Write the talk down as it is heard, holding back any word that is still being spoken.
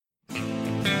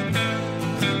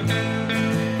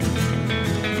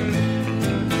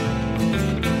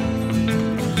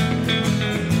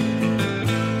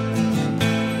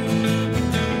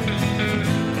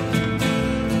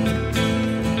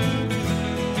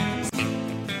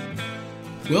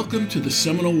Welcome to the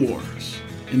Seminole Wars.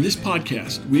 In this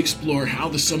podcast, we explore how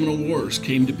the Seminole Wars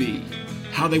came to be,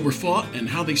 how they were fought, and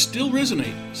how they still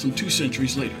resonate some 2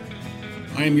 centuries later.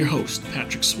 I am your host,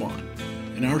 Patrick Swan,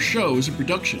 and our show is a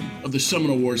production of the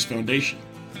Seminole Wars Foundation,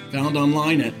 found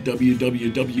online at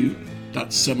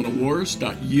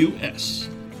www.seminolewars.us.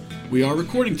 We are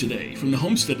recording today from the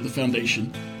homestead of the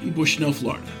Foundation in Bushnell,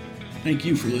 Florida. Thank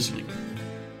you for listening.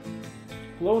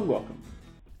 Hello and welcome.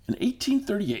 In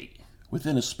 1838,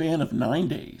 within a span of 9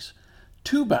 days,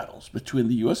 2 battles between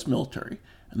the U.S. military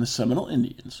and the Seminole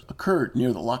Indians occurred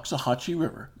near the Loxahatchee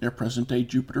River near present-day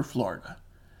Jupiter, Florida.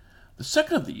 The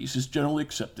second of these is generally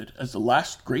accepted as the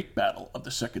last great battle of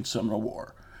the Second Seminole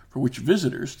War, for which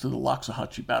visitors to the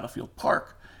Loxahatchee Battlefield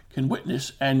Park can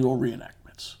witness annual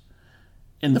reenactments.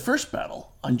 In the first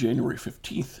battle, on January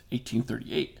 15,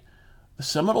 1838, the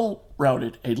Seminole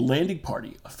routed a landing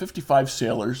party of 55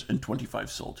 sailors and 25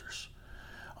 soldiers.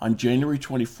 On January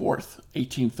 24,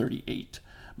 1838,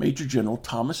 Major General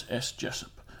Thomas S.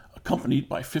 Jessup, accompanied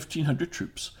by 1,500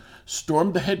 troops,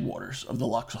 stormed the headwaters of the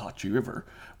Loxahatchee River,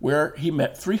 where he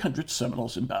met 300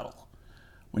 Seminoles in battle.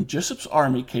 When Jessup's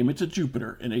army came into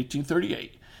Jupiter in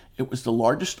 1838, it was the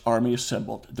largest army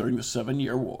assembled during the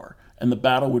 7-Year War, and the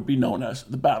battle would be known as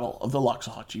the Battle of the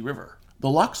Loxahatchee River. The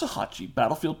Loxahatchee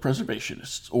Battlefield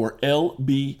Preservationists, or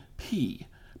LBP,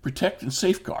 protect and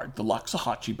safeguard the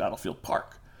Loxahatchee Battlefield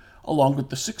Park, along with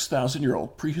the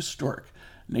 6,000-year-old prehistoric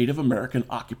Native American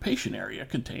occupation area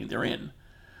contained therein.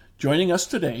 Joining us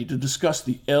today to discuss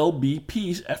the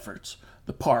LBP's efforts,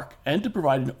 the park, and to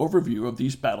provide an overview of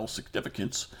these battle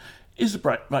significance is the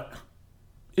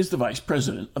Vice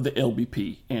President of the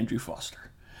LBP, Andrew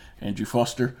Foster. Andrew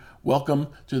Foster, welcome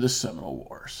to the Seminole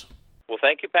Wars. Well,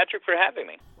 thank you, Patrick, for having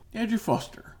me. Andrew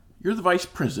Foster, you're the Vice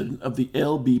President of the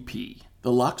LBP, the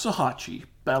Loxahatchee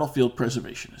Battlefield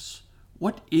Preservationists.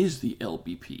 What is the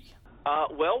LBP?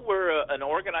 Well, we're an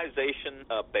organization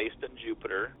based in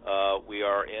Jupiter. We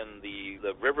are in the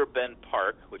Riverbend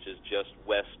Park, which is just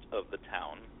west of the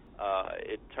town.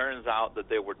 It turns out that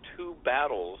there were 2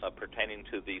 battles pertaining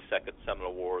to the Second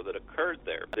Seminole War that occurred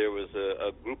there. There was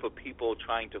a group of people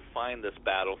trying to find this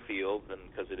battlefield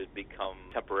because it had become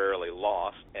temporarily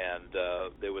lost, and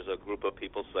there was a group of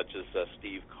people such as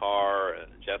Steve Carr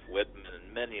and Jeff Whitman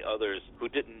and many others who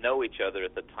didn't know each other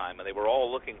at the time, and they were all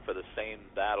looking for the same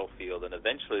battlefield, and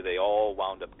eventually they all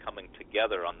wound up coming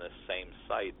together on this same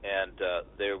site. And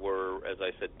there were, as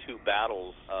I said, 2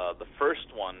 battles. The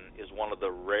first one is one of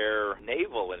the rare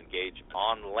naval engagement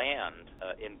on land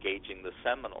engaging the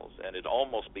Seminoles, and it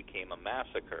almost became a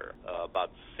massacre.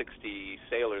 About 60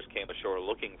 sailors came ashore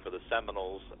looking for the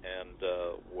Seminoles and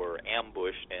were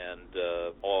ambushed, and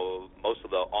most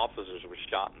of the officers were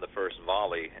shot in the first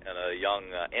volley, and a young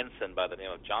ensign by the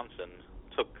name of Johnson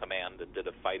took command and did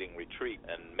a fighting retreat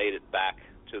and made it back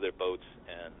to their boats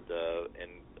and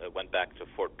went back to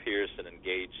Fort Pierce and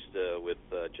engaged with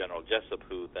General Jessup,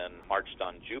 who then marched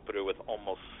on Jupiter with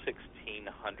almost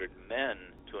 1,600 men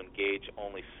to engage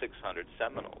only 600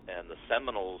 Seminoles. And the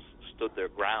Seminoles stood their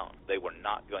ground. They were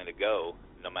not going to go,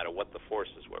 no matter what the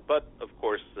forces were. But, of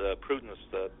course, prudence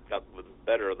got the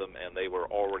better of them, and they were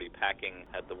already packing,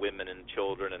 had the women and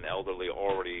children and elderly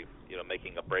already,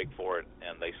 making a break for it,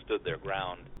 and they stood their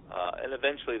ground. And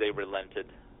eventually they relented.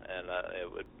 And I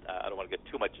don't want to get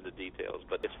too much into details,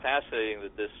 but it's fascinating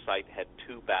that this site had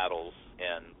 2 battles,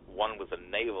 and one was a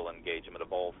naval engagement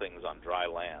of all things on dry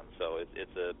land. So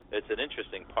it's an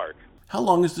interesting park. How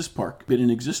long has this park been in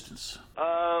existence?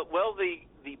 Well,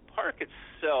 the park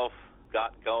itself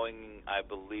got going, I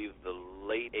believe, the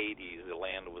late 80s. The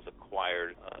land was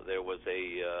acquired. There was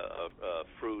a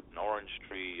fruit and orange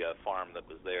tree farm that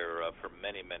was there for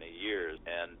many, many years,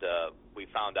 and we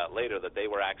found out later that they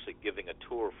were actually giving a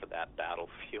tour for that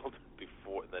battlefield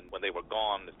before. Then, when they were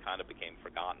gone, it kind of became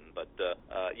forgotten. But the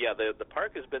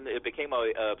park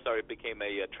became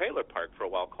a trailer park for a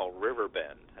while called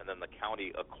Riverbend, and then the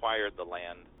county acquired the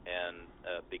land and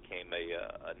became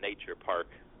a nature park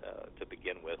to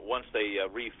begin with. Once they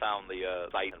refound the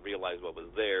site and realized what was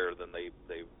there, then they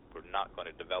were not going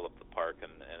to develop the park,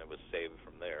 and it was saved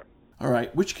from there. All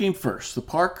right, which came first, the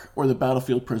park or the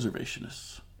battlefield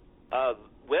preservationists?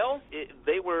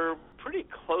 They were pretty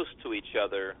close to each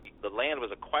other. The land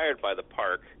was acquired by the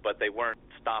park, but they weren't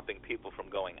stopping people from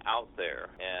going out there.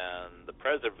 And the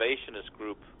preservationist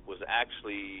group was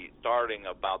actually starting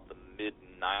about the mid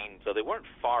mid-90s, so they weren't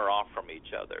far off from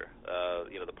each other.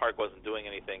 The park wasn't doing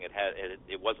anything.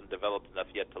 It wasn't developed enough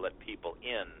yet to let people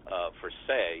in, per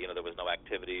se. There was no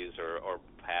activities or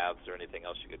paths or anything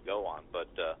else you could go on. But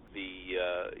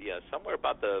somewhere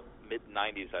about the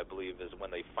mid-90s, I believe, is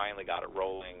when they finally got it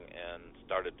rolling and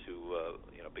started to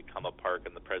become a park,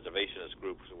 and the preservationist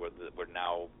groups were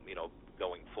now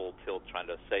going full tilt trying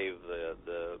to save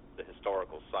the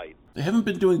historical site. They haven't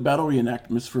been doing battle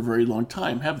reenactments for a very long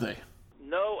time, have they?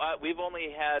 No, we've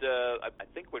only had, I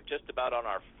think we're just about on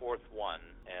our fourth one,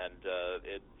 and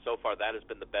so far that has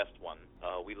been the best one.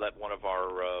 We let one of our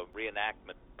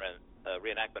reenactment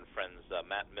friends,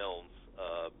 Matt Mills,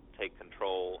 take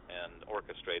control and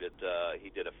orchestrate it. He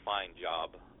did a fine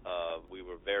job. We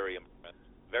were very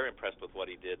impressed with what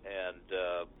he did, and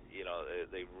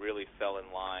they really fell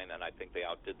in line, and I think they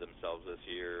outdid themselves this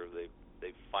year.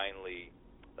 They finally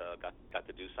got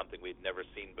to do something we'd never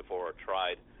seen before or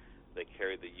tried. They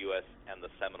carried the U.S. and the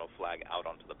Seminole flag out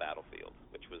onto the battlefield,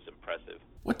 which was impressive.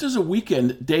 What does a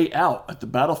weekend day out at the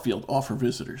battlefield offer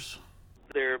visitors?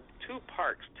 There are two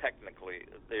parks, technically.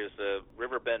 There's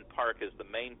Riverbend Park is the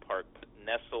main park, but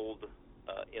nestled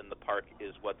in the park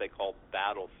is what they call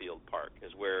Battlefield Park,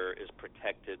 is where is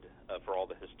protected for all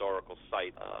the historical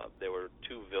sites. There were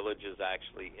two villages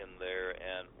actually in there,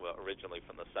 and originally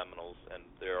from the Seminoles, and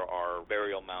there are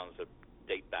burial mounds that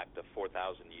date back to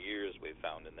 4,000 years we've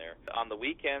found in there. On the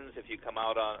weekends, if you come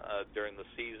out during the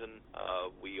season,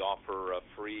 we offer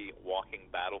free walking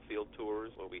battlefield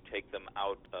tours where we take them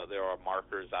out. There are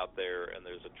markers out there, and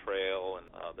there's a trail, and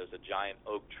there's a giant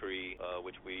oak tree,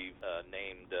 which we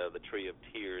named the Tree of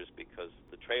Tears, because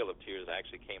the Trail of Tears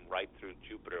actually came right through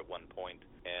Jupiter at one point.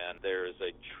 And there's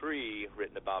a tree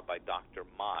written about by Dr.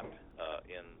 Mott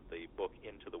in the book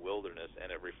Into the Wilderness,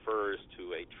 and it refers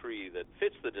to a tree that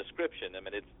fits the description. I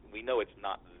mean, we know it's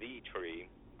not the tree,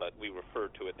 but we refer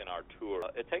to it in our tour.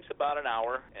 It takes about an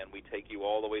hour, and we take you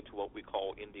all the way to what we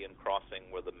call Indian Crossing,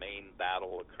 where the main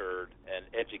battle occurred, and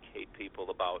educate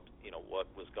people about, what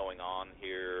was going on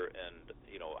here, and,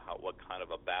 what kind of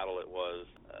a battle it was.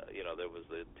 There was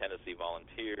the Tennessee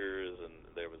Volunteers, and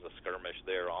there was a skirmish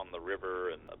there on the river,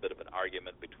 and a bit of an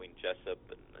argument between Jessup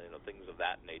and, things of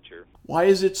that nature. Why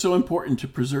is it so important to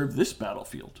preserve this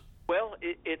battlefield? Well,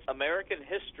 it's American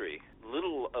history.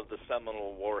 Little of the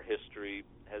Seminole War history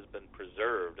has been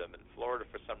preserved. I mean, Florida,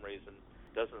 for some reason,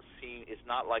 it's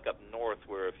not like up north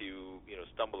where if you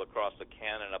stumble across a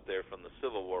cannon up there from the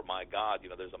Civil War, my God,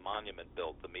 there's a monument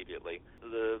built immediately.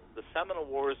 The Seminole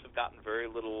Wars have gotten very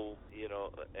little,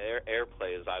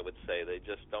 airplay, as I would say. They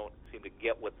just don't seem to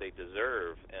get what they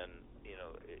deserve, and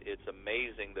it's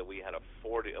amazing that we had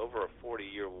over a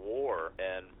 40-year war,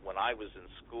 and when I was in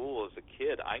school as a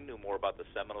kid, I knew more about the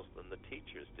Seminoles than the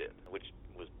teachers did, which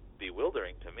was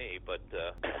bewildering to me. But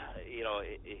a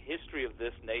history of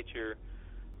this nature,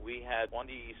 we had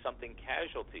 20-something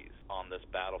casualties on this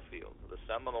battlefield. The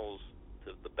Seminoles,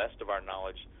 to the best of our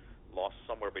knowledge, lost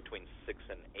somewhere between 6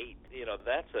 and 8.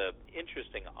 That's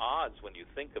interesting odds when you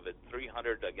think of it,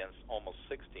 300 against almost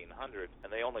 1,600,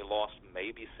 and they only lost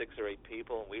maybe 6 or 8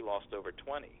 people, and we lost over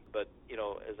 20. But,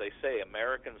 as I say,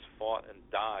 Americans fought and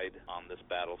died on this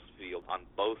battlefield on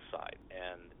both sides,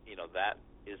 and, that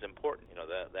is important.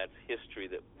 That's history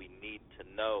that we need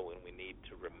to know and we need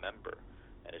to remember,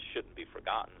 and it shouldn't be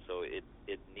forgotten. So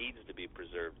it needs to be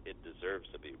preserved. It deserves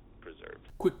to be preserved.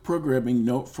 Quick programming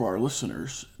note for our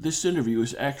listeners. This interview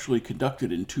is actually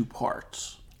conducted in 2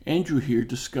 parts. Andrew here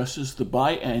discusses the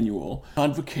biannual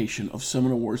Convocation of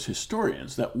Seminole Wars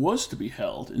Historians that was to be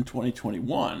held in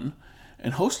 2021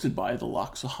 and hosted by the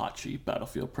Loxahatchee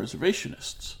Battlefield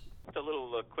Preservationists. A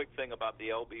little quick thing about the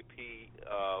LBP.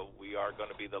 We are going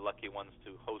to be the lucky ones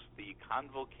to host the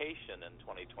Convocation in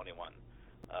 2021.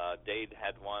 Dade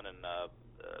had one, and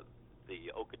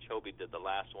the Okeechobee did the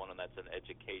last one, and that's an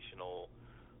educational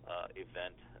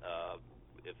event.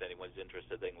 If anyone's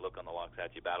interested, they can look on the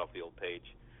Loxahatchee Battlefield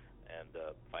page and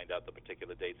find out the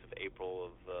particular dates of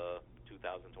April of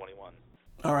 2021.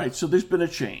 All right, so there's been a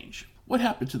change. What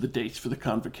happened to the dates for the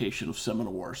Convocation of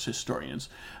Seminole Wars Historians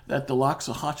that the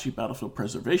Loxahatchee Battlefield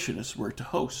Preservationists were to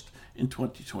host in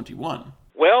 2021?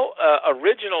 Well,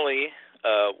 originally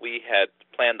we had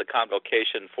planned the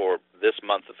convocation for this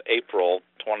month of April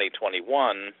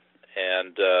 2021,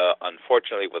 and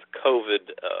unfortunately with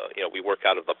COVID, we work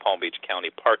out of the Palm Beach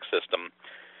County Park System,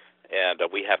 and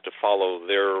we have to follow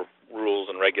their rules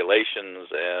and regulations,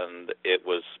 and it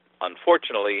was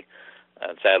unfortunately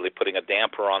and sadly putting a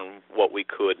damper on what we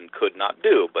could and could not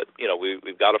do. But,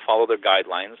 we've got to follow their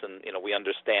guidelines, and, we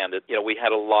understand it. We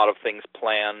had a lot of things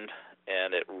planned,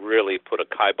 and it really put a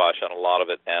kibosh on a lot of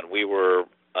it, and we were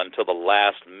until the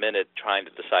last minute trying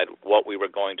to decide what we were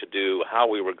going to do, how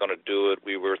we were going to do it.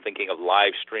 We were thinking of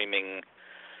live streaming,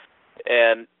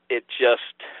 and it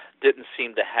just didn't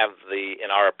seem to have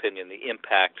in our opinion, the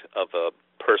impact of a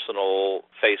personal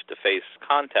face-to-face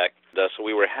contact. So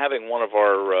we were having one of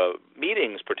our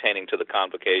meetings pertaining to the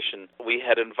convocation. We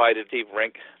had invited Steve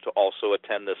Rink to also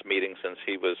attend this meeting since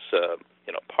he was,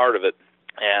 part of it.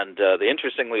 And the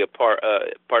interestingly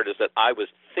part is that I was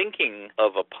thinking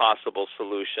of a possible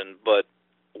solution, but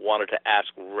wanted to ask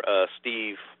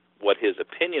Steve what his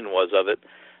opinion was of it.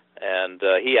 And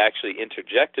he actually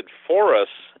interjected for us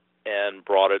and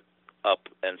brought it up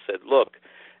and said, look,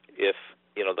 if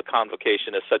the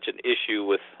convocation is such an issue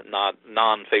with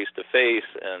non-face-to-face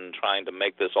and trying to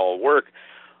make this all work,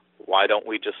 why don't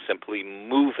we just simply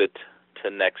move it to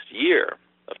next year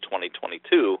of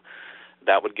 2022?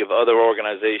 That would give other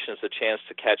organizations a chance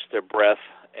to catch their breath,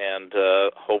 and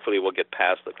hopefully we'll get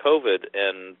past the COVID.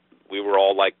 And we were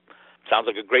all like, sounds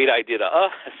like a great idea to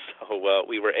us. So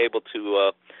we were able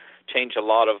to change a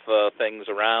lot of things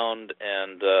around,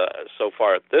 and so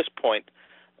far at this point,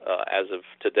 as of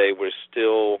today, we're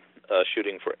still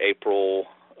shooting for April,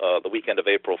 the weekend of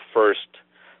April 1st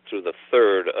through the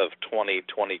 3rd of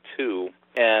 2022.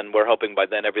 And we're hoping by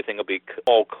then everything will be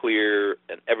all clear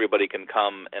and everybody can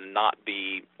come and not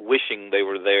be wishing they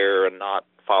were there and not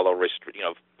follow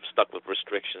stuck with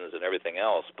restrictions and everything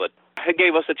else. But it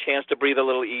gave us a chance to breathe a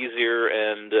little easier,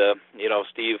 and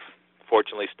Steve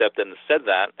fortunately stepped in and said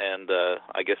that. And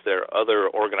I guess there are other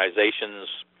organizations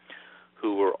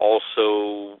who were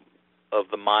also of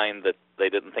the mind that they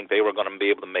didn't think they were going to be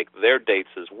able to make their dates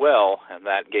as well, and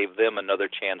that gave them another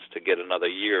chance to get another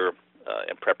year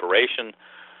in preparation.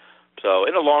 So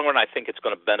in the long run, I think it's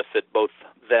going to benefit both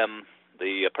them,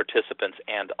 the participants,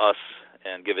 and us,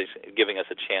 and giving us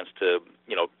a chance to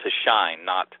shine,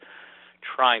 not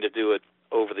trying to do it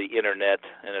over the internet,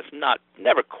 and it's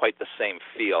never quite the same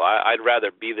feel. I'd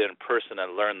rather be there in person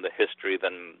and learn the history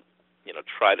than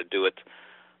try to do it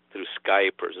through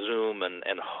Skype or Zoom and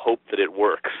hope that it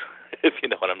works, if you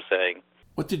know what I'm saying.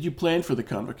 What did you plan for the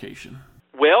convocation?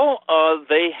 Well,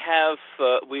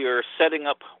 we are setting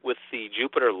up with the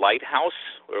Jupiter Lighthouse,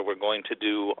 where we're going to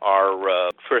do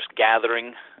our first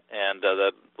gathering, and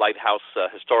the Lighthouse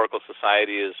Historical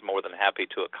Society is more than happy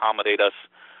to accommodate us,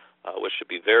 which should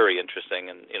be very interesting,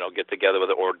 and get together with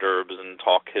the hors d'oeuvres and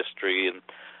talk history. And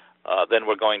then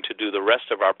we're going to do the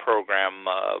rest of our program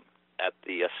at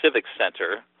the Civic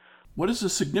Center. What is the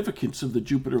significance of the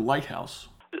Jupiter Lighthouse?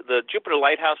 The Jupiter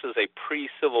Lighthouse is a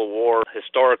pre-Civil War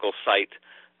historical site.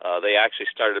 They actually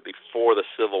started before the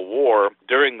Civil War.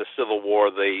 During the Civil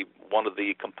War, one of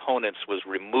the components was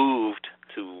removed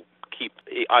to keep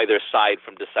either side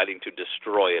from deciding to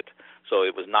destroy it. So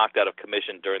it was knocked out of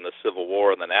commission during the Civil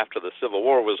War, and then after the Civil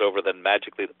War was over, then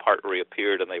magically the part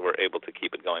reappeared and they were able to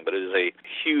keep it going. But it is a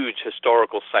huge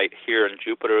historical site here in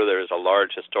Jupiter. There is a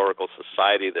large historical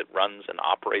society that runs and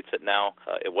operates it now.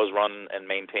 It was run and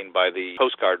maintained by the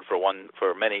Coast Guard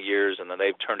for many years, and then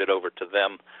they've turned it over to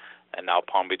them, and now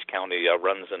Palm Beach County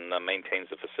runs and maintains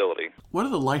the facility. What are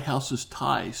the lighthouse's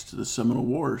ties to the Seminole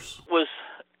Wars? It was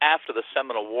after the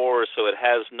Seminole Wars, so it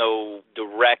has no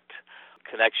direct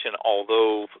connection,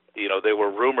 although there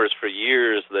were rumors for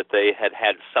years that they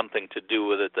had something to do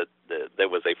with it, that there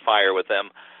was a fire with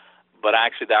them. But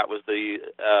actually that was the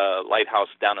lighthouse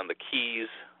down in the Keys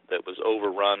that was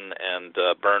overrun and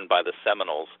burned by the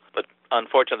Seminoles. But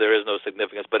unfortunately there is no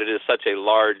significance, but it is such a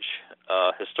large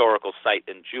historical site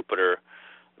in Jupiter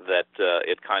that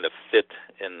it kind of fit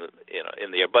in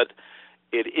the air. But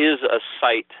it is a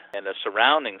site and a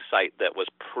surrounding site that was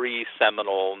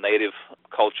pre-Seminole native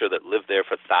culture that lived there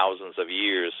for thousands of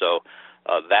years. So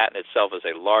that in itself is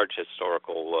a large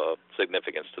historical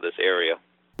significance to this area.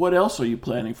 What else are you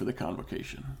planning for the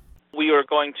convocation? We are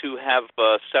going to have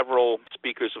several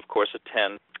speakers, of course,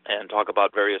 attend and talk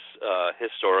about various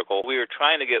historical. We are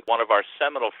trying to get one of our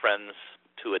Seminole friends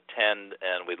to attend,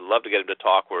 and we'd love to get him to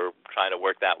talk. We're trying to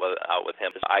work that out with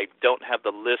him. I don't have the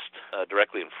list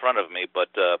directly in front of me, but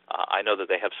I know that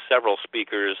they have several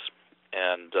speakers,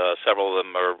 and several of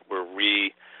them were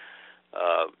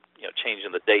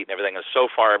changing the date and everything. And so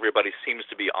far, everybody seems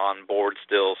to be on board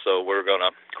still, so we're going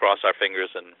to cross our fingers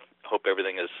and hope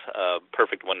everything is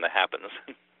perfect when that happens.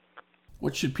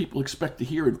 What should people expect to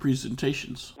hear in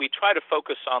presentations? We try to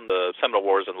focus on the Seminole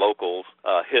Wars and local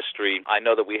history. I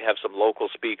know that we have some local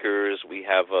speakers. We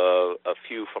have a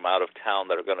few from out of town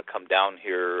that are going to come down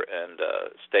here and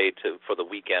stay for the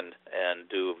weekend and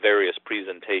do various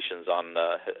presentations on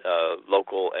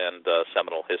local and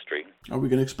Seminole history. Are we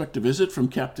going to expect a visit from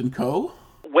Captain Coe?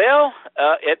 Well,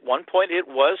 at one point it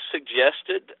was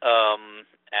suggested,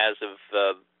 as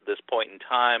of this point in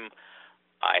time,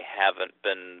 I haven't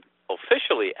been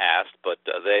officially asked, but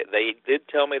they did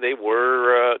tell me they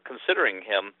were considering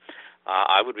him.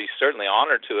 I would be certainly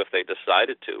honored to if they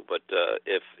decided to, but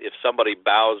if somebody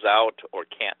bows out or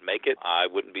can't make it, I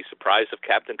wouldn't be surprised if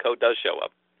Captain Coe does show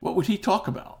up. What would he talk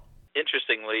about?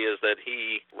 Interestingly is that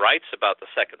he writes about the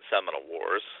Second Seminole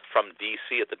Wars from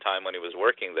D.C. at the time when he was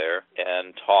working there,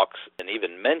 and talks and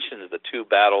even mentions the two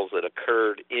battles that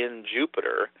occurred in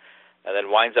Jupiter, and then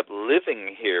winds up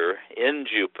living here in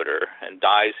Jupiter and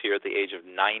dies here at the age of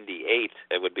 98.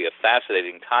 It would be a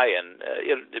fascinating tie-in.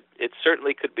 It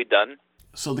certainly could be done.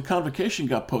 So the convocation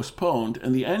got postponed,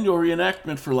 and the annual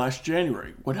reenactment for last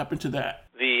January, what happened to that?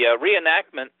 The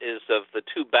reenactment is of the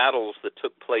two battles that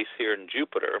took place here in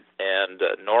Jupiter, and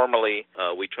normally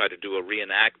we try to do a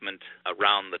reenactment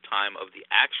around the time of the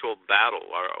actual battle.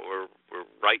 We're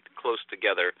right close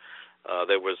together.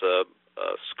 There was a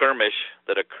skirmish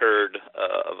that occurred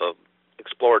of an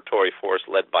exploratory force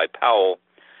led by Powell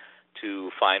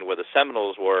to find where the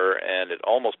Seminoles were, and it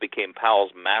almost became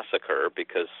Powell's massacre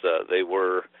because they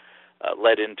were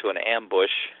led into an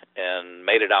ambush and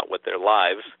made it out with their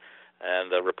lives,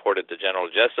 and reported to General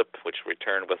Jessup, which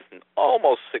returned with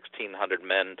almost 1,600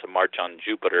 men to march on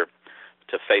Jupiter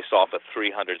to face off with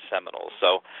 300 Seminoles.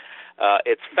 So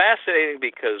it's fascinating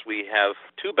because we have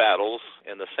two battles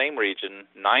in the same region,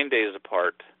 9 days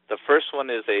apart. The first one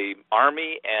is a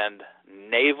Army and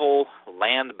naval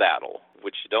land battle,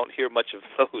 which you don't hear much of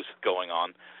those going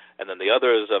on. And then the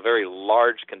other is a very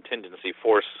large contingency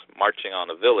force marching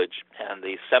on a village, and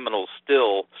the Seminoles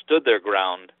still stood their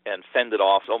ground and fended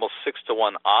off almost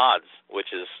 6-to-1 odds,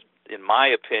 which is, in my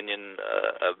opinion,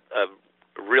 a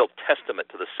real testament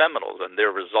to the Seminoles and their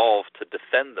resolve to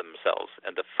defend themselves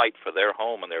and to fight for their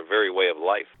home and their very way of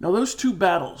life. Now, those two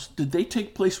battles, did they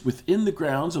take place within the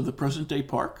grounds of the present-day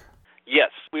park?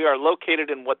 Yes, we are located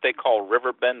in what they call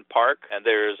River Bend Park, and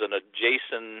there's an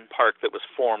adjacent park that was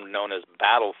formed known as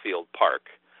Battlefield Park.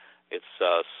 It's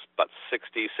about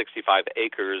 65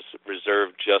 acres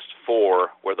reserved just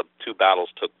for where the two battles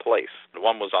took place.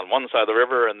 One was on one side of the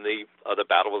river, and the other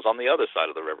battle was on the other side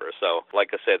of the river. So,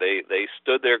 like I said, they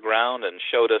stood their ground and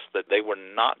showed us that they were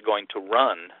not going to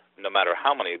run, no matter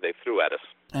how many they threw at us.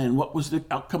 And what was the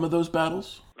outcome of those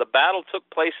battles? The battle took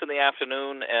place in the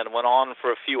afternoon and went on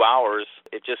for a few hours.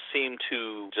 It just seemed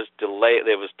to just delay.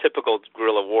 There was typical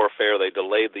guerrilla warfare. They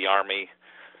delayed the army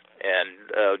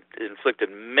and inflicted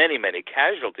many, many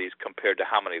casualties compared to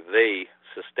how many they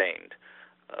sustained.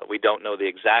 We don't know the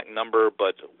exact number,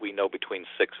 but we know between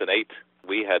 6 and 8.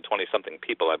 We had 20-something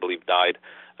people, I believe, died,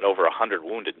 and over 100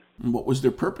 wounded. And what was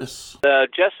their purpose?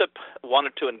 Jessup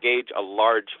wanted to engage a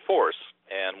large force,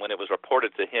 and when it was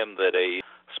reported to him that a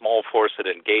small force had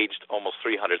engaged almost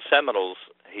 300 Seminoles,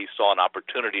 he saw an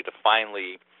opportunity to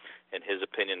finally, in his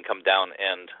opinion, come down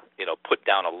and, put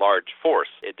down a large force.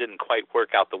 It didn't quite work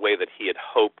out the way that he had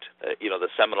hoped. The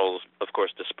Seminoles, of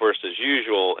course, dispersed as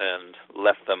usual and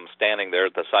left them standing there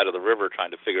at the side of the river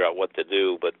trying to figure out what to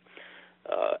do. But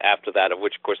after that, of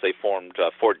which, of course, they formed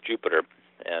Fort Jupiter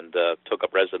and took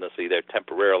up residency there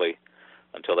temporarily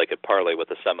until they could parley with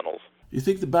the Seminoles. Do you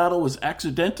think the battle was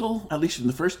accidental, at least in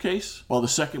the first case, while the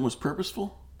second was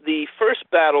purposeful? The first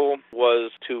battle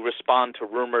was to respond to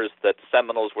rumors that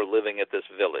Seminoles were living at this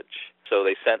village. So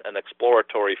they sent an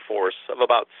exploratory force of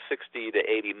about 60 to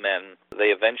 80 men. They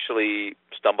eventually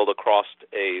stumbled across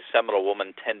a Seminole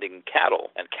woman tending cattle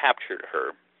and captured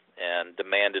her and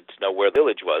demanded to know where the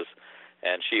village was,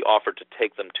 and she offered to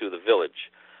take them to the village.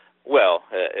 Well,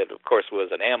 it, of course, was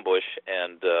an ambush,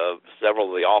 and several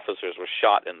of the officers were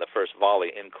shot in the first volley,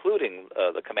 including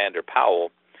the commander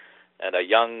Powell. And a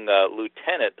young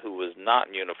lieutenant who was not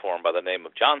in uniform by the name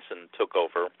of Johnson took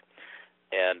over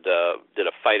and did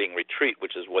a fighting retreat,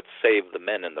 which is what saved the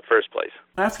men in the first place.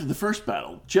 After the first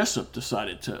battle, Jessup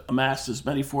decided to amass as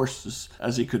many forces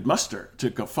as he could muster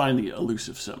to go find the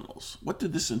elusive Seminoles. What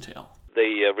did this entail?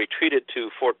 They retreated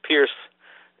to Fort Pierce,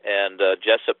 and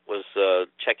Jessup was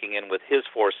checking in with his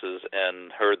forces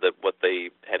and heard that what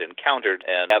they had encountered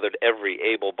and gathered every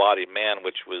able-bodied man,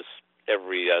 which was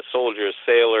every soldier,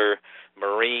 sailor,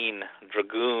 Marine,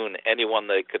 Dragoon, anyone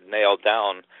they could nail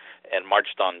down, and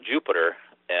marched on Jupiter.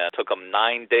 And it took them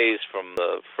 9 days from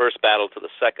the first battle to the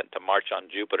second to march on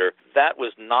Jupiter. That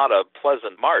was not a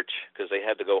pleasant march because they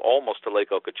had to go almost to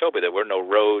Lake Okeechobee. There were no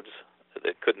roads.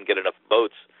 They couldn't get enough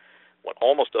boats. Went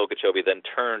almost to Okeechobee, then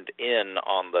turned in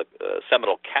on the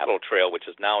Seminole Cattle Trail, which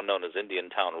is now known as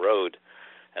Indiantown Road.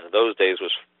 And in those days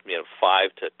was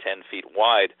 5 to 10 feet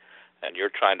wide. And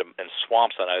you're trying to, and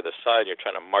swamps on either side, you're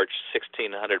trying to march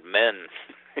 1,600 men.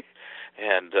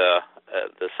 And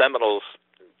the Seminoles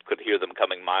could hear them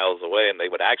coming miles away, and they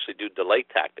would actually do delay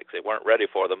tactics. They weren't ready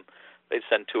for them. They'd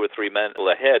send 2 or 3 men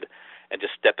ahead and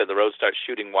just step in the road, start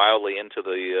shooting wildly into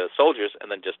the soldiers,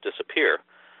 and then just disappear.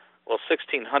 Well,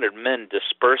 1,600 men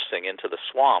dispersing into the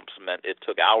swamps meant it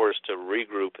took hours to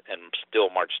regroup and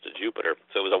still march to Jupiter.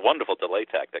 So it was a wonderful delay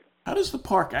tactic. How does the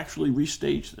park actually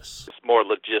restage this? It's more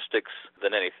logistics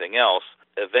than anything else.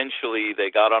 Eventually,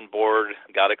 they got on board,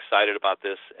 got excited about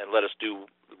this, and let us do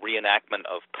reenactment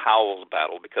of Powell's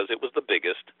battle because it was the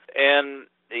biggest and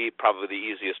probably the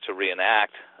easiest to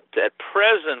reenact. At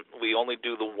present, we only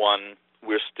do the one.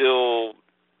 We're still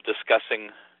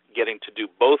discussing getting to do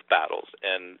both battles,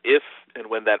 and if and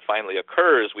when that finally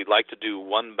occurs, we'd like to do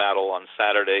one battle on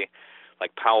Saturday,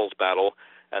 like Powell's battle,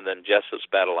 and then Jessup's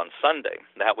battle on Sunday.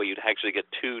 That way you'd actually get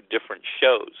 2 different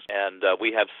shows. And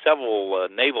we have several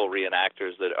naval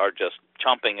reenactors that are just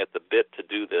chomping at the bit to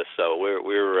do this, so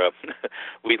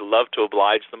we'd love to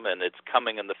oblige them, and it's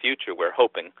coming in the future, we're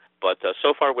hoping. But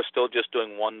so far we're still just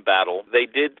doing one battle. They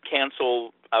did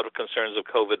cancel out of concerns of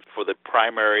COVID for the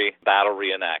primary battle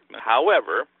reenactment.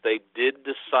 However, they did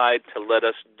decide to let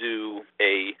us do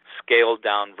a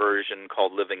scaled-down version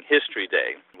called Living History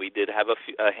Day. We did have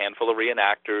a handful of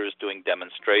reenactors doing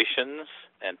demonstrations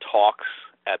and talks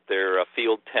at their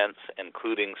field tents,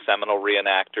 including Seminole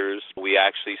reenactors. We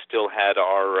actually still had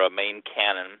our main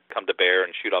cannon come to bear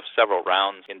and shoot off several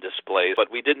rounds in displays, but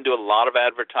we didn't do a lot of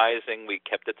advertising. We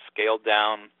kept it scaled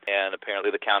down, and apparently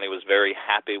the county was very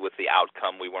happy with the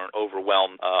outcome. We weren't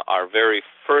overwhelmed. Our very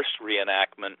first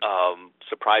reenactment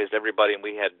surprised everybody, and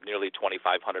we had nearly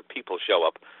 2,500 people show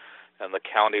up, and the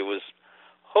county was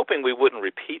hoping we wouldn't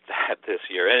repeat that this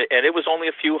year. And it was only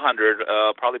a few hundred,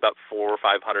 probably about 400 or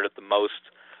 500 at the most,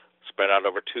 spread out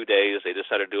over 2 days. They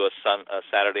decided to do a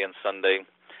Saturday and Sunday,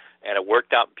 and it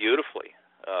worked out beautifully.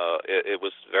 It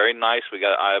was very nice.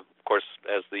 I, of course,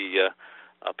 as the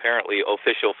apparently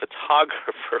official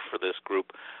photographer for this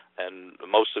group, and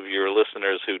most of your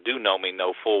listeners who do know me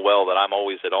know full well that I'm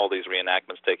always at all these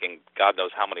reenactments taking God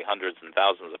knows how many hundreds and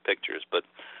thousands of pictures, but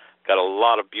got a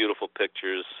lot of beautiful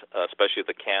pictures, especially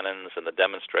the cannons and the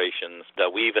demonstrations.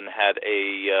 We even had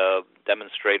a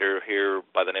demonstrator here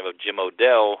by the name of Jim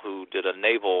Odell who did a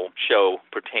naval show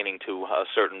pertaining to a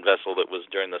certain vessel that was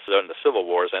during the Civil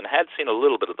Wars and had seen a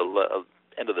little bit of the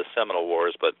end of the Seminole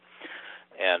Wars,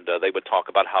 and they would talk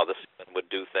about how the seamen would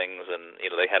do things, and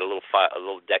they had a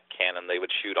little deck cannon they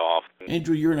would shoot off.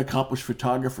 Andrew, you're an accomplished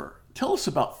photographer. Tell us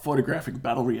about photographing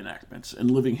battle reenactments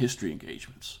and living history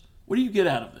engagements. What do you get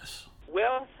out of this?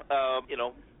 Well,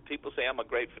 people say I'm a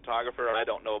great photographer. I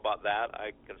don't know about that.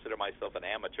 I consider myself an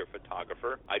amateur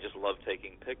photographer. I just love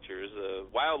taking pictures.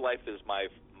 Wildlife is my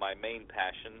main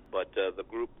passion, but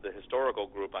the historical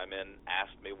group I'm in,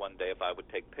 asked me one day if I would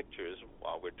take pictures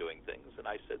while we're doing things, and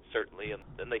I said certainly. And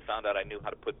then they found out I knew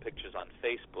how to put pictures on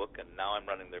Facebook, and now I'm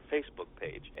running their Facebook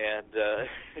page. And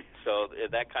so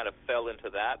that kind of fell into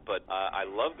that, but I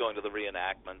love going to the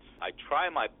reenactments. I try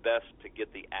my best to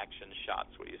get the action shots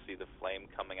where you see the flame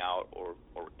coming out, or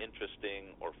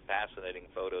interesting or fascinating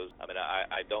photos. I mean,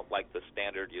 I don't like the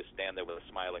standard you stand there with a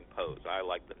smiling pose. I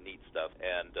like the neat stuff,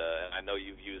 and I know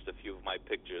you've used a few of my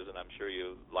pictures, and I'm sure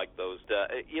you like those.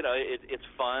 It's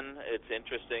fun. It's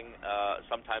interesting.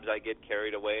 Sometimes I get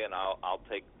carried away, and I'll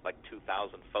take like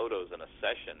 2,000 photos in a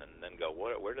session, and then go,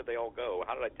 where did they all go?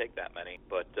 How did I take that many?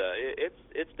 But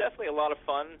it's definitely a lot of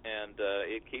fun, and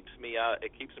it keeps me out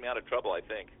of trouble, I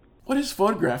think. What has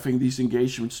photographing these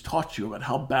engagements taught you about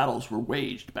how battles were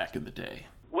waged back in the day?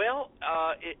 Well,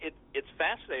 it's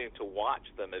fascinating to watch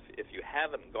them. If you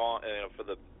haven't gone, for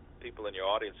the people in your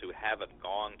audience who haven't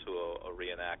gone to a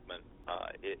reenactment,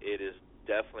 it is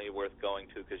definitely worth going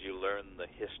to because you learn the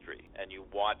history and you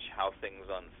watch how things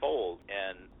unfold.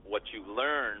 And what you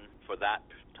learn for that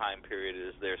time period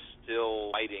is they're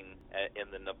still fighting in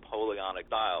the Napoleonic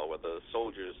style, where the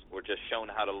soldiers were just shown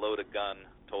how to load a gun,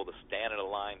 told to stand in a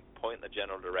line, point in the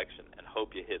general direction, and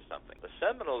hope you hit something. The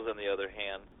Seminoles, on the other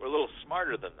hand, were a little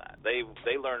smarter than that. They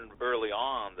learned early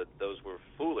on that those were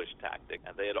foolish tactics,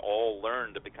 and they had all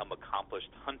learned to become accomplished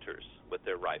hunters with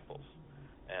their rifles.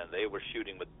 And they were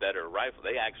shooting with better rifles.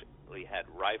 They actually had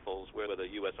rifles where the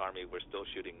U.S. Army were still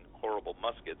shooting horrible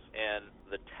muskets, and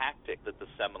the tactic that the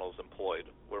Seminoles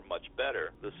employed were much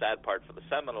better. The sad part for the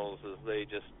Seminoles is they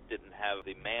just didn't have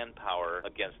the manpower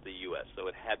against the U.S., so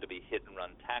it had to be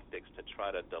hit-and-run tactics to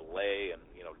try to delay and,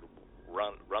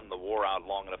 run the war out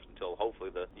long enough until hopefully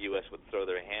the U.S. would throw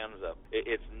their hands up.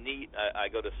 It's neat. I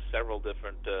go to several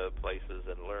different places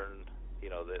and learn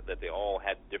that they all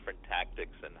had different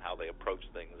tactics and how they approached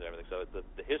things and everything. So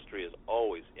the history is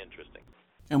always interesting.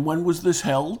 And when was this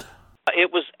held?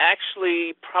 It was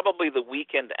actually probably the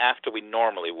weekend after we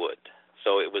normally would.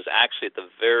 So it was actually at the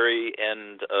very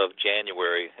end of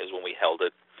January is when we held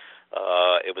it.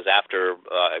 It was after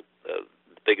a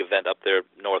big event up there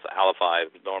north of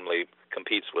Halifax normally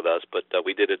competes with us, but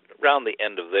we did it around the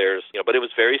end of theirs. But it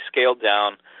was very scaled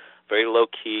down, very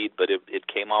low-keyed, but it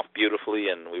came off beautifully,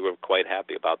 and we were quite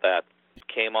happy about that. It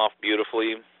came off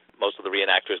beautifully. Most of the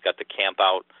reenactors got to camp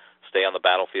out, stay on the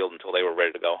battlefield until they were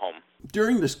ready to go home.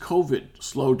 During this COVID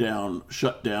slowdown,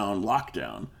 shutdown,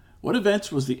 lockdown, what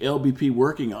events was the LBP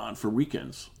working on for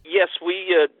weekends? Yes,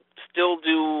 we still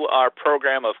do our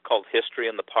program called History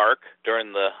in the Park.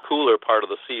 During the cooler part of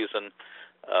the season,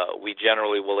 we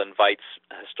generally will invite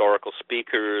historical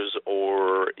speakers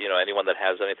or anyone that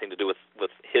has anything to do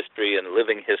with history and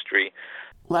living history.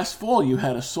 Last fall, you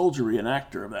had a soldier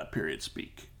reenactor of that period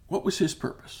speak. What was his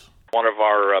purpose? One of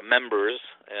our members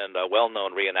and a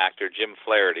well-known reenactor, Jim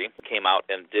Flaherty, came out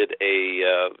and did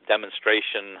a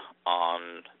demonstration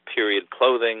on period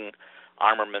clothing,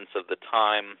 armaments of the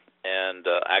time, and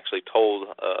actually told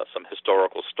some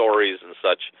historical stories and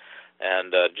such.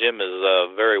 And Jim is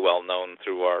very well known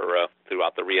throughout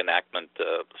the reenactment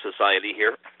society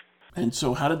here. And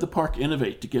so how did the park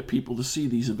innovate to get people to see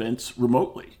these events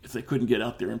remotely if they couldn't get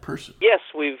out there in person? Yes,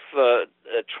 we've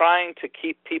trying to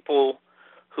keep people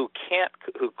who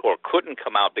couldn't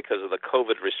come out because of the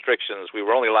COVID restrictions. We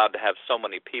were only allowed to have so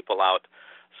many people out.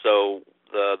 So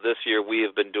this year we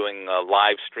have been doing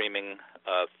live streaming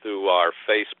through our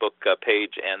Facebook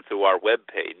page and through our web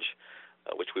page,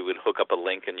 which we would hook up a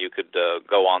link and you could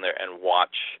go on there and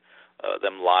watch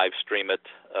them live stream it.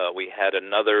 We had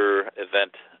another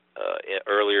event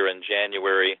earlier in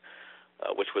January,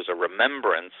 which was a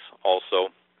remembrance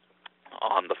also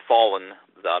on the fallen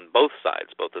on both sides,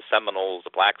 both the Seminoles,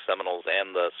 the Black Seminoles,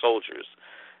 and the soldiers.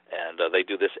 And they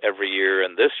do this every year.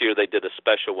 And this year they did a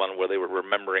special one where they were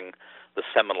remembering the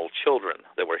Seminole children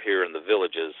that were here in the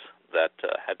villages that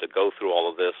had to go through all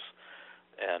of this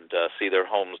and see their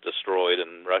homes destroyed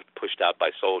and pushed out by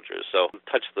soldiers. So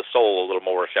touched the soul a little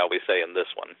more, shall we say, in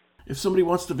this one. If somebody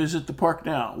wants to visit the park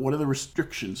now, what are the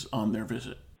restrictions on their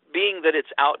visit? Being that it's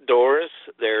outdoors,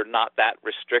 they're not that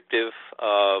restrictive.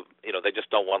 They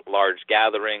just don't want large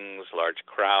gatherings, large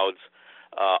crowds.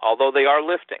 Although they are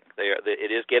lifting,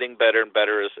 it is getting better and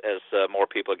better as more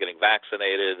people are getting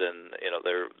vaccinated, and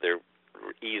they're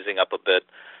easing up a bit.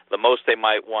 The most they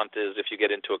might want is if you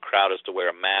get into a crowd is to wear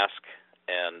a mask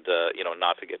and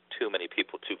not to get too many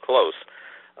people too close.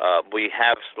 We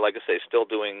have, like I say, still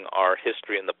doing our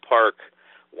History in the Park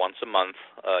once a month,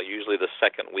 usually the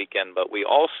second weekend, but we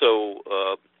also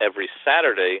every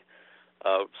Saturday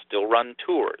still run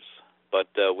tours, but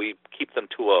we keep them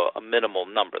to a minimal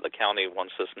number. The county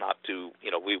wants us not to,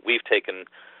 we've taken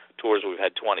tours where we've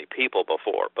had 20 people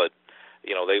before, but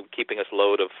they're keeping us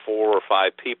load of 4 or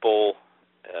 5 people,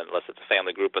 unless it's a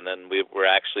family group, and then we're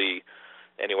actually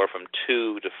anywhere from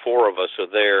 2 to 4 of us are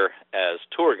there as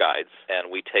tour guides,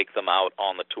 and we take them out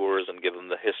on the tours and give them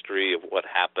the history of what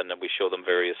happened, and we show them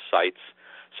various sites.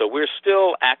 So we're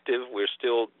still active, we're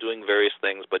still doing various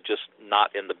things, but just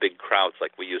not in the big crowds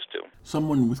like we used to.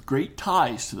 Someone with great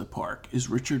ties to the park is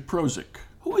Richard Prozik.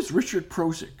 Who is Richard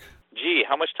Prozik? Gee,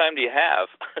 how much time do you have?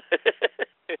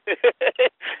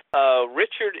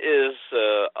 Richard is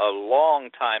a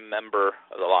long-time member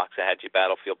of the Loxahatchee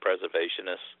Battlefield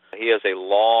Preservationists. He has a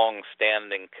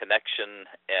long-standing connection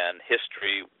and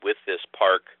history with this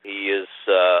park. He is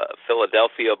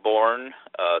Philadelphia-born,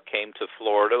 came to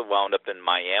Florida, wound up in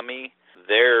Miami.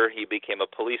 There he became a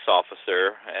police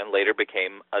officer and later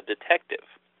became a detective.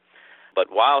 But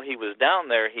while he was down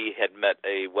there, he had met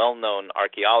a well-known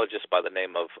archaeologist by the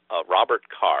name of Robert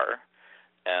Carr,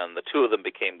 and the two of them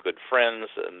became good friends,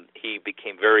 and he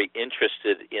became very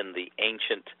interested in the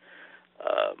ancient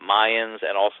Mayans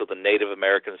and also the Native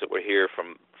Americans that were here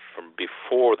from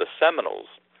before the Seminoles.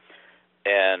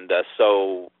 And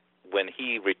so when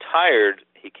he retired,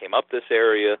 he came up this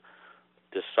area,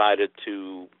 decided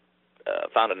to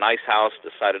found a nice house,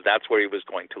 decided that's where he was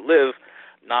going to live,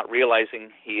 not realizing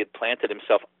he had planted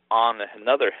himself on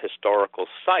another historical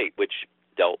site which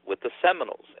dealt with the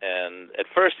Seminoles. And at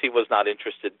first he was not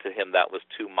interested. To him that was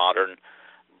too modern,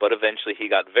 but eventually he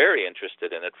got very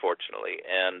interested in it, fortunately,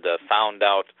 and found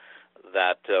out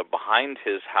that behind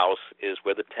his house is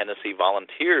where the Tennessee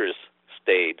Volunteers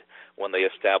stayed when they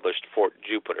established Fort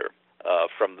Jupiter.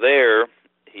 From there,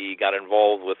 he got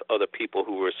involved with other people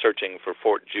who were searching for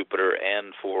Fort Jupiter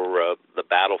and for the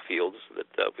battlefields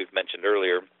that we've mentioned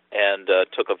earlier, and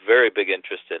took a very big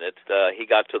interest in it. He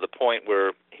got to the point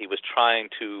where he was trying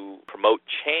to promote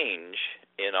change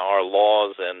in our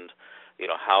laws and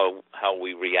how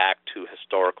we react to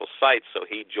historical sites. So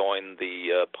he joined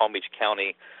the Palm Beach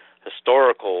County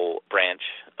Historical Branch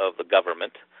of the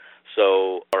government.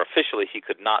 So, or officially, he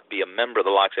could not be a member of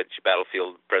the Loxahatchee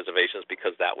Battlefield Preservations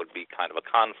because that would be kind of a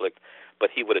conflict, but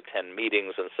he would attend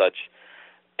meetings and such.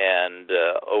 And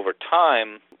over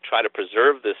time, try to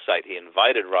preserve this site, he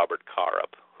invited Robert Carr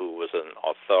up, who was an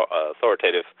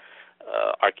authoritative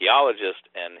archaeologist,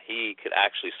 and he could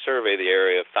actually survey the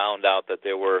area, found out that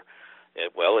there were,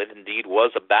 well, it indeed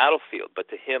was a battlefield, but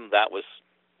to him that was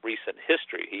recent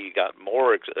history. He got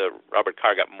more, Robert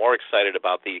Carr got more excited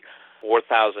about the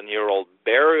 4,000-year-old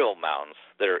burial mounds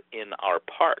that are in our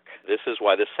park. This is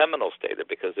why the Seminoles stayed there,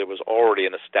 because there was already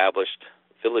an established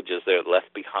villages there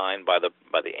left behind by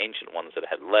the ancient ones that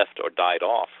had left or died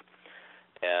off.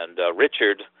 And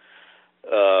Richard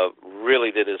really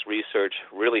did his research,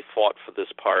 really fought for this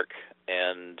park,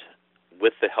 and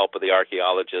with the help of the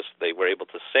archaeologists, they were able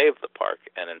to save the park.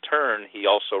 And in turn, he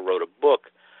also wrote a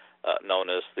book known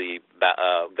as the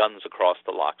Guns Across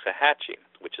the Loxahatchee,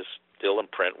 which is still in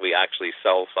print. We actually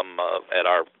sell some at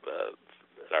our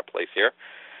place here.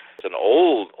 It's an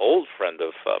old friend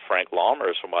of Frank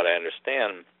Laumer's, from what I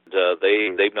understand.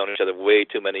 They've known each other way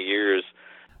too many years.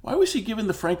 Why was he given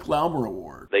the Frank Laumer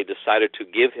Award? They decided to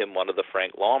give him one of the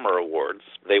Frank Laumer Awards.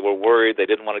 They were worried. They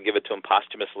didn't want to give it to him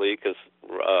posthumously because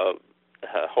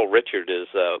whole Richard is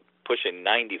pushing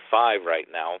 95 right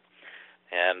now.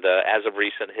 And as of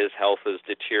recent, his health is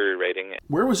deteriorating.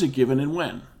 Where was it given and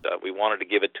when? We wanted to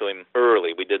give it to him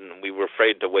early. We were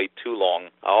afraid to wait too long.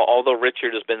 Although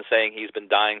Richard has been saying he's been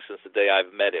dying since the day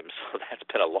I've met him, so that's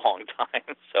been a long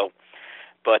time.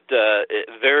 But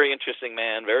very interesting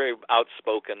man, very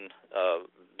outspoken,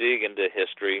 big into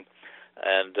history,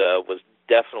 and was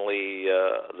definitely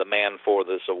the man for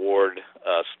this award.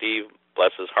 Steve,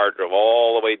 bless his heart, drove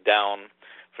all the way down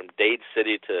from Dade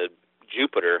City to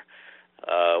Jupiter,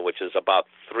 which is about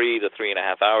 3 to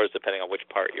 3.5 hours, depending on which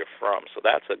part you're from. So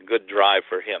that's a good drive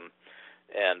for him.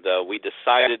 And we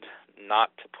decided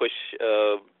not to push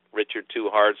Richard too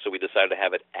hard, so we decided to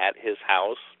have it at his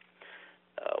house.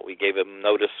 We gave him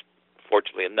notice,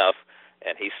 fortunately enough,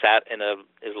 and he sat in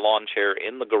his lawn chair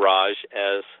in the garage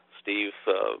as Steve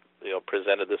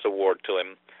presented this award to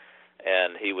him,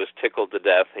 and he was tickled to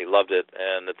death. He loved it.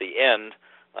 And at the end,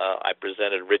 I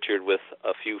presented Richard with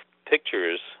a few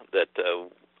pictures that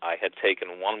I had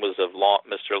taken. One was of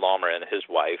Mr. Laumer and his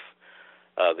wife.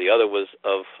 The other was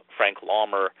of Frank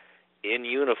Laumer in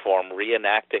uniform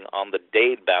reenacting on the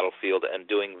Dade battlefield and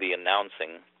doing the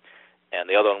announcing. And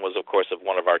the other one was, of course, of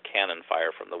one of our cannon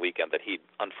fire from the weekend that he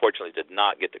unfortunately did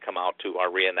not get to come out to our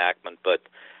reenactment, but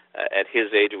at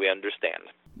his age we understand.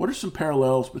 What are some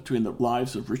parallels between the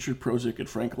lives of Richard Prozik and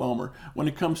Frank Laumer when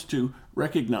it comes to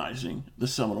recognizing the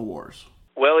Seminole Wars?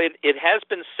 Well, it has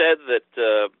been said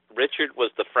that Richard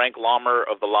was the Frank Laumer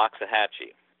of the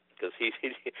Loxahatchee, because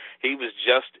he was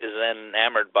just as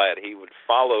enamored by it. He would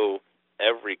follow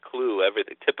every clue, every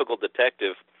typical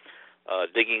detective,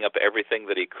 digging up everything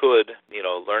that he could,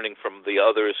 learning from the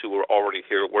others who were already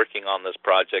here working on this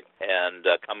project and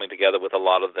coming together with a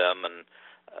lot of them. And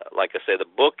like I say, the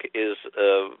book is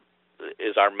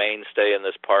our mainstay in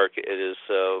this park. It is,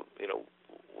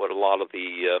 what a lot of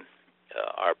the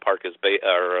our park is,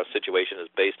 our situation is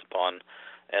based upon,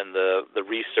 and the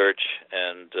research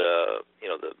and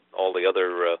all the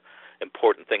other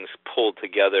important things pulled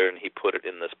together, and he put it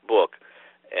in this book.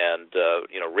 And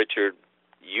Richard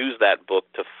used that book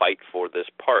to fight for this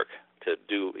park, to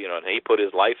do, and he put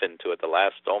his life into it the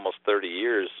last almost 30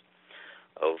 years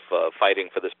of fighting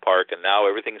for this park, and now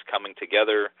everything's coming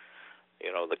together.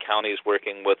 The county's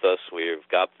working with us. We've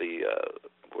got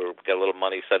a little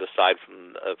money set aside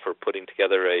for putting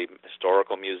together a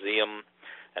historical museum,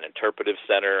 an interpretive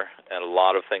center, and a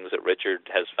lot of things that Richard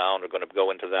has found are going to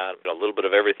go into that. A little bit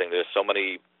of everything. There's so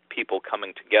many people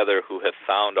coming together who have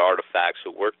found artifacts,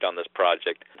 who worked on this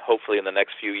project. Hopefully in the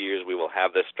next few years we will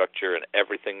have this structure and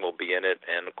everything will be in it,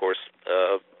 and of course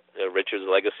Richard's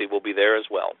legacy will be there as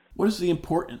well. What is the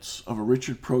importance of a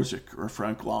Richard Prozik or a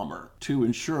Frank Laumer to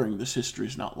ensuring this history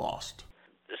is not lost?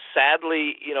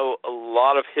 Sadly, a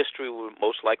lot of history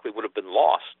most likely would have been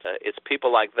lost. It's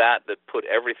people like that put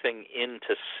everything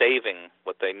into saving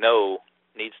what they know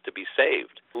needs to be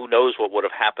saved. Who knows what would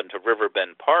have happened to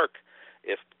Riverbend Park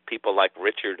if people like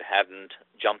Richard hadn't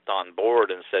jumped on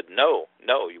board and said, no,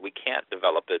 we can't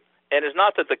develop it. And it's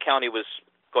not that the county was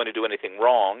going to do anything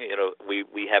wrong.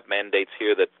 We have mandates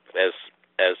here that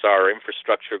as our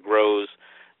infrastructure grows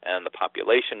and the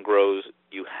population grows,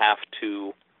 you have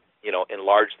to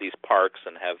enlarge these parks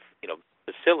and have,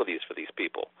 facilities for these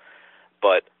people.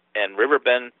 And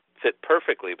Riverbend fit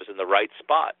perfectly. It was in the right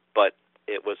spot. But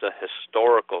It was a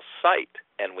historical site,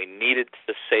 and we needed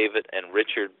to save it, and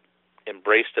Richard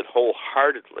embraced it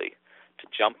wholeheartedly to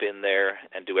jump in there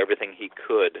and do everything he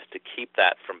could to keep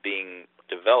that from being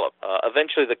developed.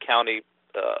 Eventually, the county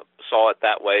saw it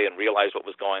that way and realized what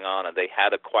was going on, and they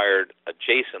had acquired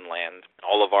adjacent land.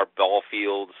 All of our ball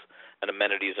fields and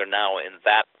amenities are now in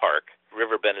that park.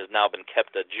 Riverbend has now been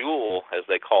kept a jewel, as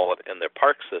they call it, in their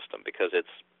park system because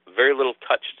it's very little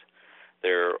touched.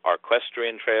 There are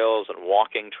equestrian trails and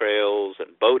walking trails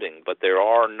and boating, but there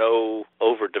are no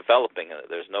overdeveloping in it.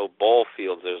 There's no ball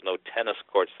fields, there's no tennis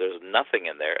courts, there's nothing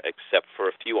in there except for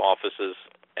a few offices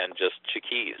and just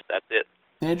chiquis. That's it.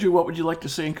 Andrew, what would you like to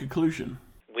say in conclusion?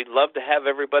 We'd love to have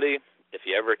everybody, if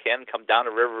you ever can, come down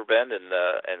to Riverbend and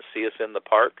see us in the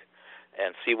park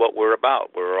and see what we're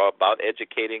about. We're about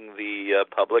educating the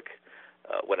public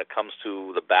when it comes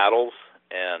to the battles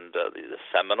and the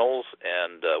Seminoles,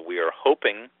 and we are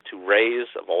hoping to raise,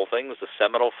 of all things, the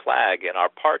Seminole flag in our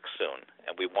park soon.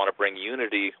 And we want to bring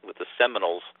unity with the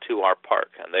Seminoles to our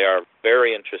park. And they are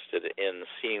very interested in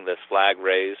seeing this flag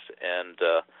raised, and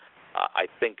I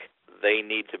think they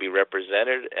need to be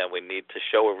represented, and we need to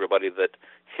show everybody that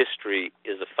history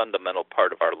is a fundamental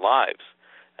part of our lives.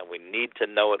 And we need to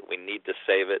know it, we need to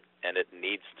save it, and it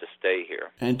needs to stay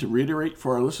here. And to reiterate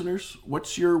for our listeners,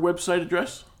 what's your website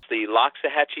address? The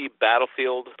Loxahatchee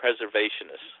Battlefield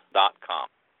Preservationist.com.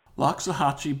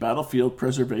 Loxahatchee Battlefield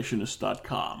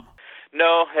Preservationist.com.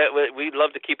 No, we'd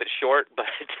love to keep it short, but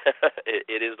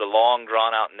it is the long,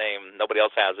 drawn-out name. Nobody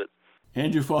else has it.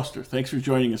 Andrew Foster, thanks for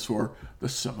joining us for the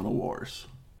Seminole Wars.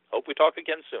 Hope we talk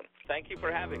again soon. Thank you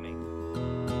for having me.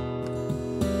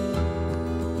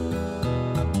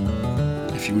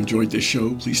 If you enjoyed this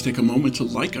show, please take a moment to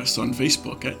like us on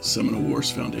Facebook at Seminole Wars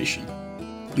Foundation.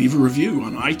 Leave a review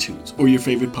on iTunes or your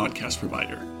favorite podcast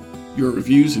provider. Your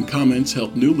reviews and comments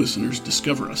help new listeners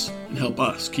discover us and help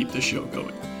us keep the show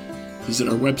going. Visit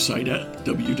our website at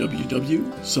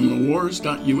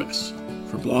www.seminolewars.us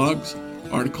for blogs,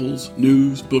 articles,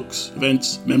 news, books,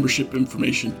 events, membership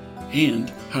information,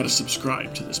 and how to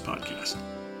subscribe to this podcast.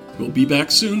 We'll be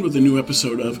back soon with a new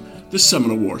episode of the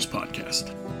Seminole Wars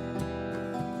Podcast.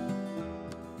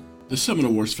 The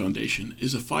Seminole Wars Foundation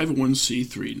is a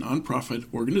 501c3 nonprofit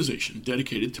organization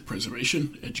dedicated to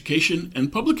preservation, education,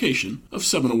 and publication of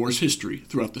Seminole Wars history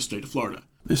throughout the state of Florida.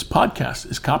 This podcast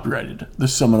is copyrighted the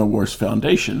Seminole Wars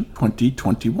Foundation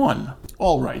 2021.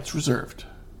 All rights reserved.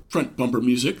 Front bumper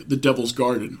music, The Devil's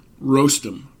Garden, Roast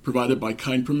 'em, provided by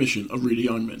kind permission of Reedy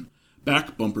Youngman.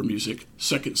 Back bumper music,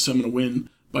 Second Seminole Wind,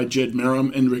 by Jed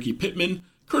Merrim and Ricky Pittman,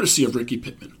 courtesy of Ricky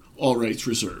Pittman. All rights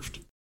reserved.